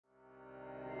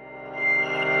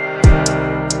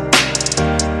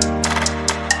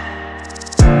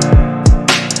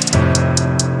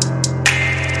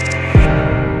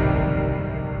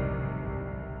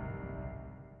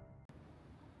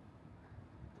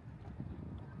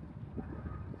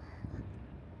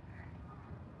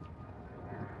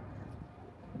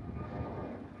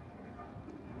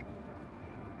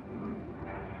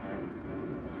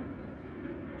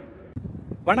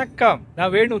வணக்கம்,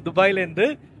 நான் வேணு துபாயிலேருந்து.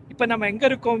 இப்போ நம்ம எங்கே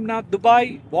இருக்கோம்னா துபாய்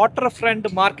வாட்டர் ஃப்ரண்ட்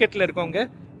மார்க்கெட்டில் இருக்கோங்க.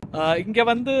 இங்கே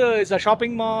வந்து is a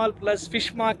shopping mall plus fish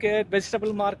market,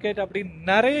 vegetable market அப்படின்னு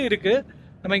நிறைய இருக்குது.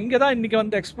 நம்ம இங்கே தான் இன்றைக்கி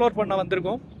வந்து எக்ஸ்ப்ளோர் பண்ண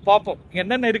வந்திருக்கோம். பார்ப்போம்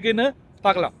என்னென்ன இருக்குன்னு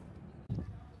பார்க்கலாம்.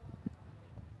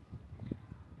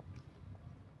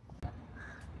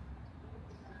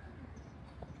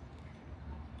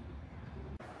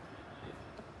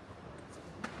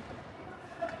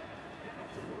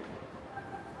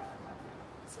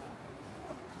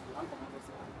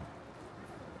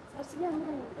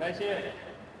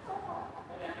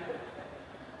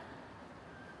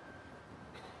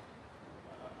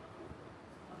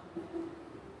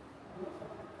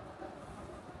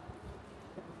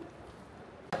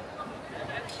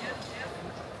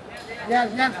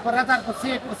 Yes, brother,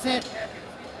 proceed.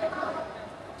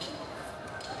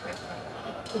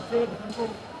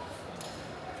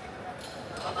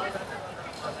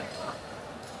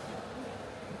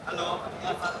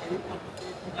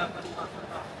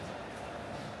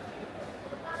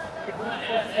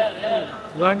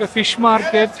 இதாங்க fish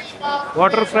market,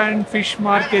 water front fish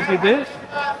market இது.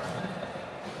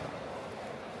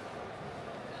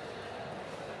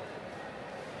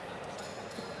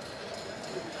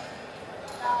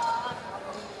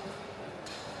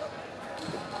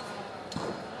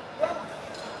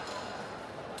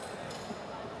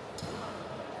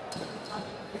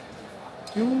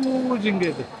 Huge இங்க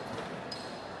இது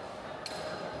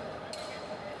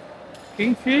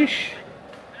kingfish.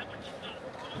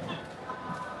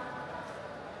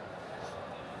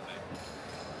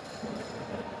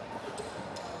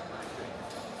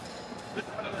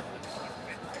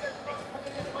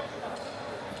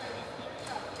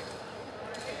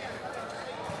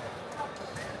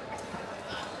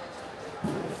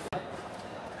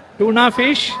 டூனா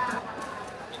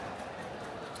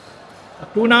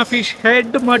ஃபிஷ்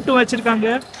ஹெட் மட்டும் வச்சிருக்காங்க.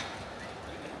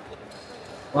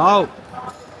 Wow,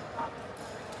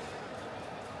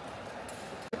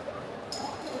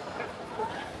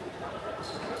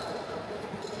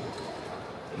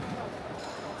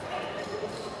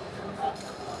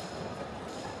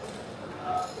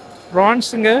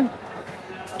 ப்ரான்ஸுங்க,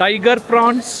 tiger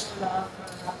prawns.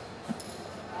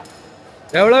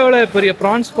 எவ்வளோ பெரிய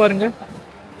ப்ரான்ஸ் பாருங்க.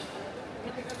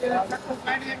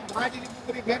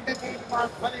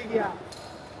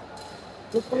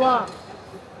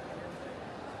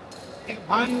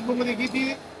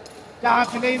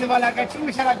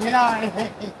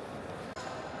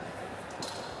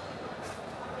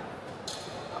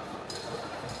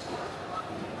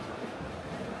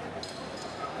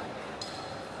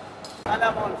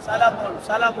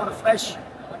 Salmon fresh.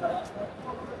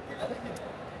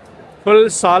 Full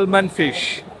salmon fish.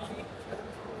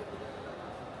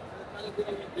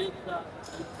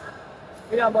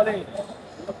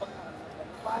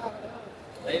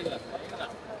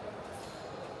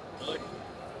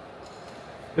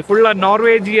 இது ஃபுல்லா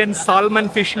நார்வேஜியன்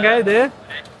சால்மன் ஃபிஷ்ங்க. இது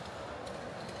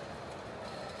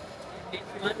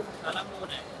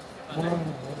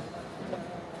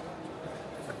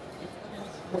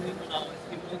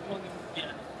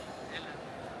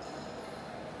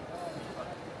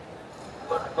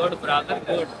good brother,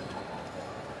 good.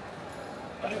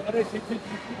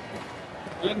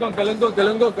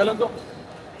 Galango.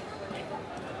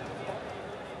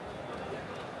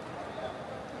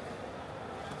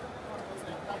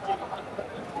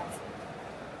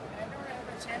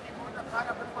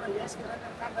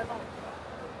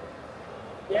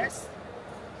 Yes,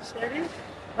 sherry.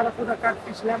 Kalau sudah cut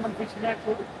fish, lemon fish,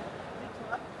 food.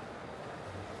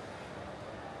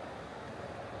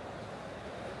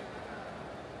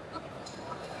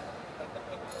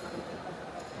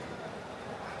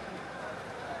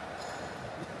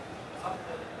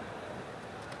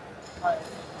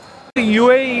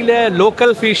 யுஏஇல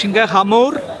local ஃபிஷ்ங்க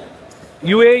hammour.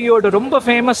 யுஏஇயோட ரொம்ப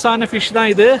ஃபேமஸான ஃபிஷ் தான்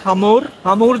இது.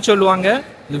 ஹமூர் சொல்லுவாங்க.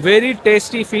 Very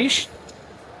tasty fish.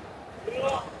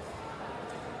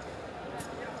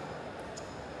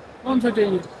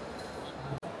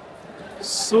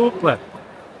 Super.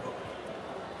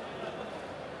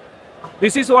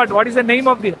 This is what is the name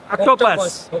of the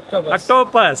octopus?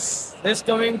 This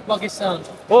coming Pakistan.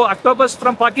 Oh, octopus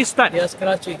from Pakistan. Yes,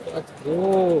 Karachi.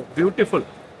 Oh, beautiful.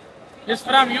 It's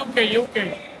from UK.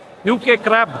 UK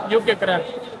crab. UK crab.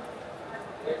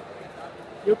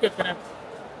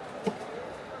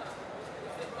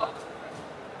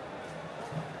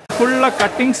 Full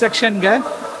cutting section ga.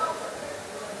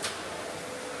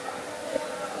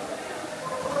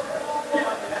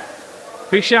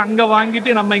 Fish அங்கே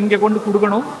வாங்கிட்டு நம்ம இங்கே கொண்டு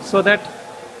கொடுக்கணும். So that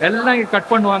எல்லாம் இங்கே cut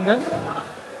பண்ணுவாங்க.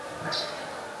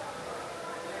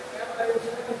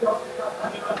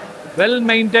 Well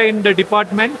maintained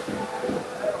department.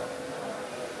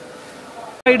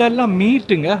 சைடெல்லாம்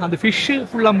மீட்டுங்க, அந்த ஃபிஷ்ஷு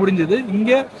ஃபுல்லாக முடிஞ்சது.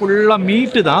 இங்கே ஃபுல்லாக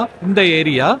மீட்டு தான் இந்த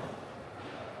ஏரியா.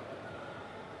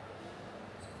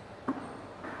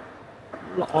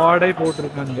 ஆடை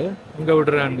போட்டிருக்காங்க, இங்கே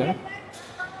விடுறாங்க.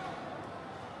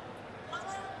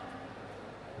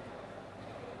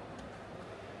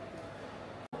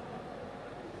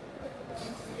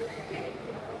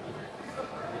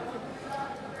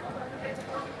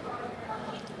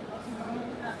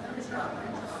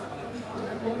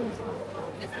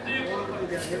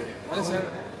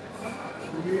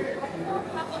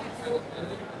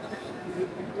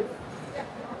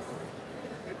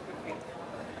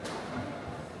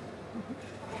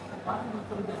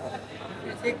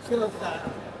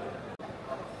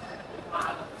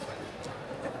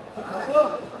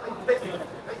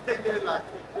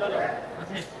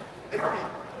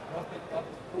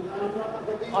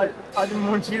 आज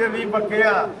मुंशी ने भी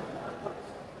पकया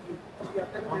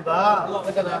ਹੁੰਦਾ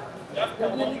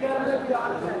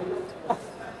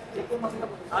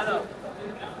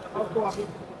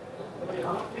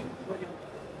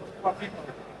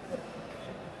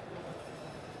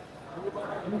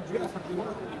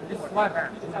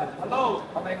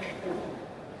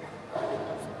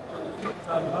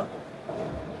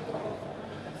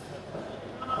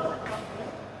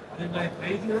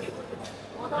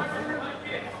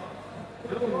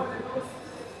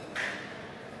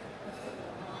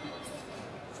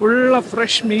ஃபுல்லாக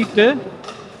ஃப்ரெஷ் மீட்டு.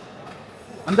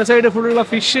 அந்த சைடு ஃபுல்லாக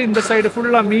ஃபிஷ்ஷு, இந்த சைடு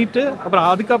ஃபுல்லாக மீட்டு. அப்புறம்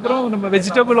அதுக்கப்புறம் நம்ம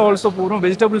வெஜிடபிள் ஆல்சோ போகிறோம்,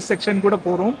 வெஜிடபிள் செக்ஷன் கூட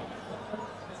போகிறோம்.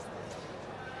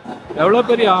 எவ்வளோ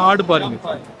பெரிய ஆடு பாருங்க.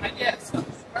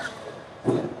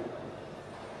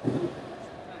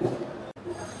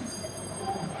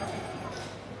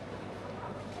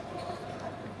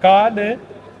 காது,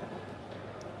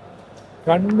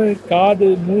 கண்ணு, காது,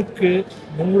 மூக்கு,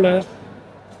 மூளை,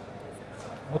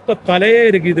 மொத்த தலையே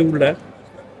இருக்கு இது உள்ள.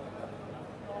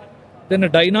 என்ன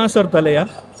டைனாசர் தலையா?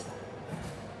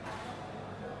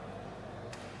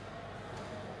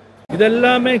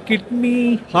 இதெல்லாமே kidney,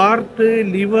 heart,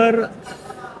 liver,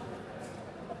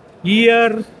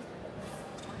 year,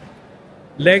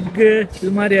 leg,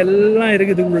 இது மாதிரி எல்லாம்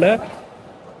இருக்குது உள்ள.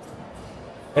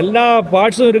 எல்லா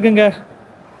பார்ட்ஸும் இருக்குங்க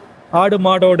ஆடு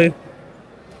மாடோடு.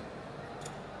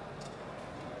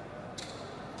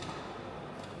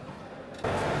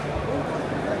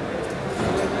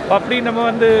 அப்படி நம்ம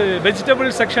வந்து வெஜிடபிள்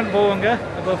செக்ஷன் போவோங்க.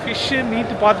 இப்போ ஃபிஷ்ஷு,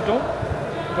 மீட்டு பார்த்துட்டோம்.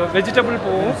 இப்போ வெஜிடபிள்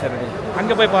போவோம்,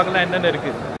 அங்கே போய் பார்க்கலாம் என்னென்ன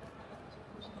இருக்குது.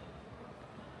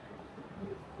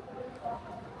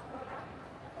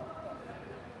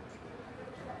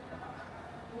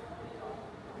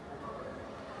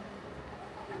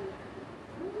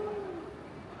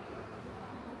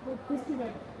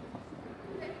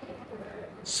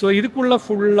 ஸோ இதுக்குள்ள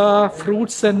ஃபுல்லாக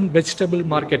ஃப்ரூட்ஸ் அண்ட் வெஜிடபிள்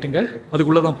மார்க்கெட்டுங்க,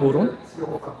 அதுக்குள்ளே தான் போகிறோம்.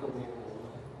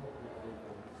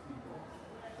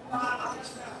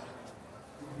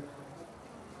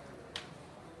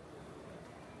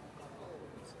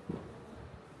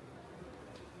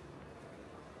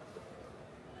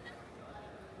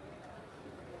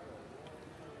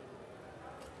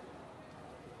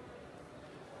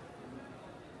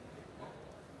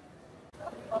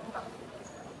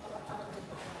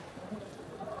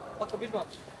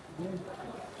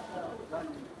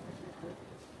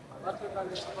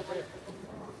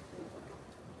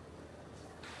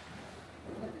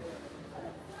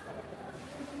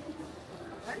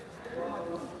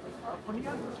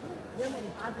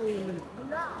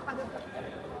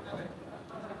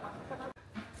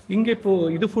 இங்கே இப்போ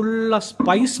இது ஃபுல்லாக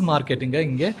ஸ்பைஸ் மார்க்கெட்டுங்க.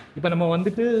 இங்கே இப்போ நம்ம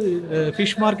வந்துட்டு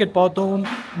ஃபிஷ் மார்க்கெட் பார்த்தோம்,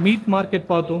 மீட் மார்க்கெட்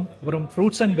பார்த்தோம், அப்புறம்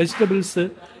ஃப்ரூட்ஸ் அண்ட் வெஜிடபிள்ஸு.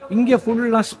 இங்கே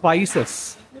ஃபுல்லாக ஸ்பைசஸ்.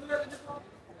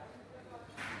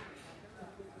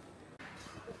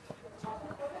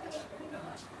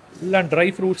 எல்லாம் ட்ரை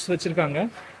ஃப்ரூட்ஸ் வச்சுருக்காங்க.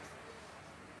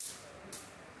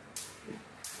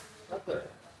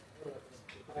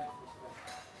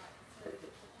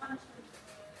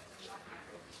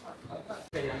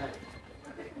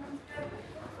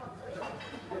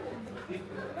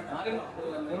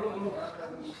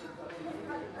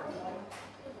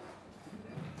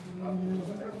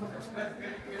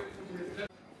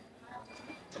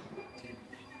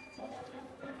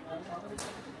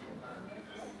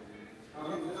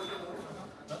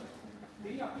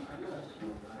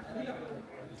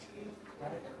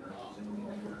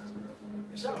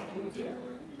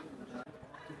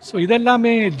 ஸோ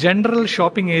இதெல்லாமே ஜென்ரல்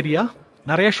ஷாப்பிங் ஏரியா,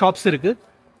 நிறைய ஷாப்ஸ் இருக்குது.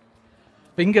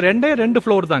 இப்போ இங்கே ரெண்டு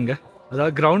ஃப்ளோர் தாங்க,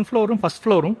 அதாவது கிரவுண்ட் ஃப்ளோரும் ஃபர்ஸ்ட்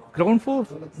ஃப்ளோரும்.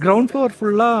 கிரவுண்ட் ஃப்ளோர்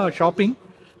ஃபுல்லாக shopping,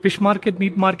 fish market,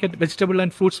 meet market, vegetable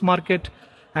and fruits market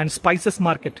and spices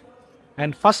market.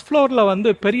 And first ஃப்ளோரில் வந்து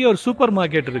பெரிய ஒரு சூப்பர்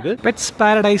மார்க்கெட் இருக்குது. பெட்ஸ்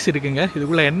பேரடைஸ் இருக்குங்க.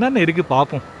 இதுக்குள்ளே என்னென்ன இருக்குது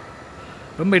பார்ப்போம்.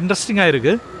 ரொம்ப இன்ட்ரெஸ்டிங்காக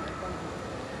இருக்குது.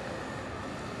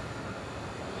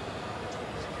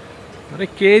 நிறைய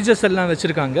கேஜஸ் எல்லாம்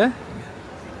வச்சுருக்காங்க.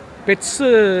 பெட்ஸு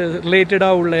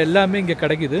ரிலேட்டடாக உள்ள எல்லாமே இங்கே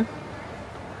கிடைக்குது.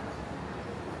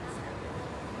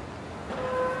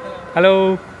 Hello,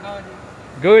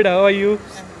 good, how are you?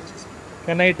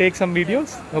 Can I take some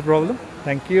videos? No problem.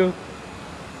 Thank you.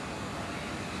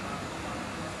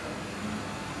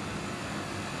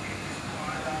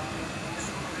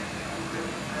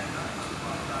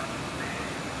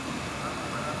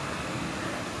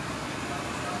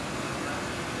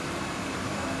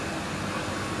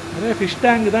 நிறைய ஃபிஷ்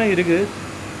டேங்க் தான் இருக்குது.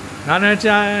 நான்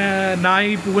நினச்சேன்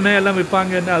நாய் பூனை எல்லாம்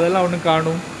விற்பாங்கன்னு, அதெல்லாம் ஒன்றும்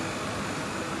காணும்.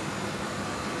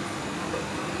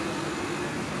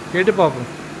 கேட்டு பார்ப்போம்.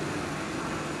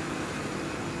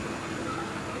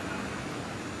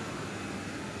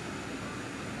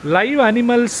 லைவ்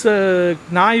அனிமல்ஸ்,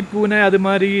 நாய் பூனை அது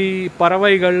மாதிரி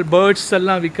பறவைகள் பேர்ட்ஸ்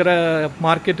எல்லாம் விற்கிற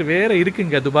மார்க்கெட் வேறு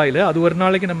இருக்குங்க துபாயில். அது ஒரு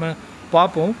நாளைக்கு நம்ம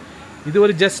பார்ப்போம். இது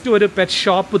ஒரு ஜஸ்ட் ஒரு பெட்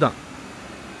ஷாப்பு தான்.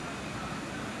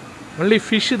 ஒன்லி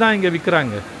ஃபிஷ் தான் இங்கே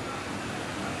விற்கிறாங்க.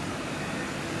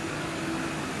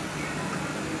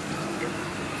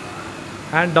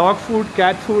 And talk food,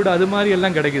 gate food அது மாதிரி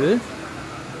எல்லாம் கிடைக்குது.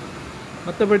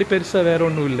 மற்றபடி பெருசாக வேற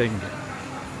ஒன்றும் இல்லை இங்கே.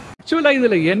 ஆக்சுவலாக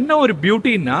இதில் என்ன ஒரு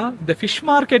பியூட்டின்னா, இந்த ஃபிஷ்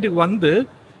மார்க்கெட்டுக்கு வந்து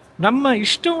நம்ம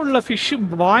இஷ்டம் உள்ள ஃபிஷ்ஷு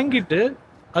வாங்கிட்டு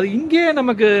அது இங்கேயே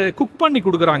நமக்கு குக் பண்ணி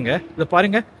கொடுக்குறாங்க. இதை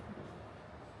பாருங்கள்,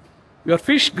 your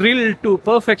fish grill to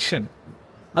perfection.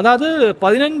 அதாவது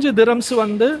 15 திரம்ஸ்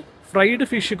வந்து fried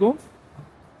ஃபிஷ்ஷுக்கும்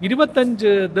 25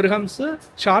 திர்ஹம்ஸு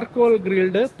charcoal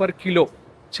grilled per kilo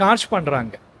charge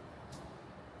பண்ணுறாங்க.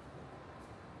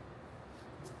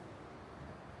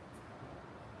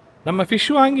 நம்ம ஃபிஷ்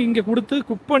வாங்கி இங்கே கொடுத்து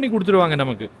குக் பண்ணி கொடுத்துருவாங்க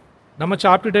நமக்கு. நம்ம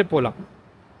சாப்பிட்டுட்டே போகலாம்.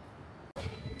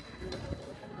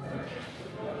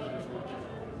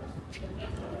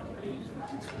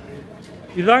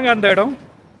 இதுதாங்க அந்த இடம்.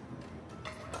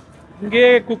 இங்கே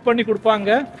குக் பண்ணி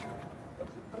கொடுப்பாங்க.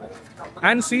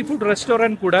 அண்ட் சீ ஃபுட்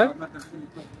ரெஸ்டாரண்ட் கூட.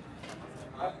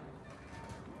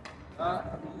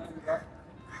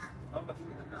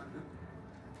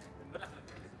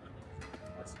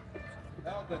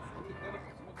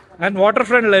 அண்ட் வாட்டர்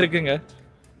ஃப்ரண்ட்ல இருக்குங்க.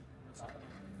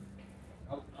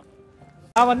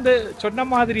 நான் வந்து சொன்ன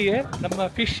மாதிரியே நம்ம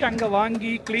ஃபிஷ் அங்கே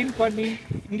வாங்கி க்ளீன் பண்ணி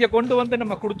இங்கே கொண்டு வந்து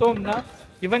நம்ம கொடுத்தோம்னா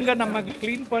இவங்க நமக்கு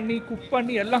க்ளீன் பண்ணி குக்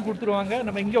பண்ணி எல்லாம் கொடுத்துருவாங்க.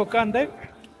 நம்ம இங்கே உட்காந்து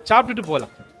சாப்பிட்டுட்டு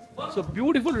போகலாம். ஸோ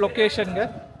பியூட்டிஃபுல் லொக்கேஷனுங்க,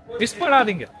 மிஸ்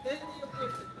பண்ணாதீங்க.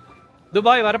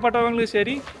 துபாய் வரப்பட்டவங்களும்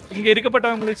சரி, இங்கே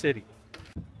இருக்கப்பட்டவங்களும் சரி.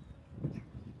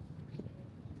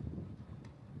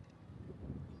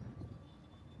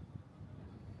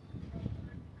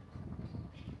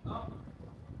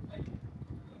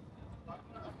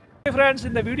 ஃப்ரெண்ட்ஸ்,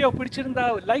 இந்த வீடியோ பிடிச்சிருந்தா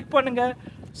லைக் பண்ணுங்க,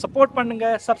 சப்போர்ட் பண்ணுங்க,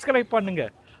 சப்ஸ்கிரைப் பண்ணுங்க.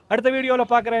 அடுத்த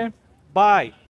வீடியோவில் பார்க்குறேன். பாய்.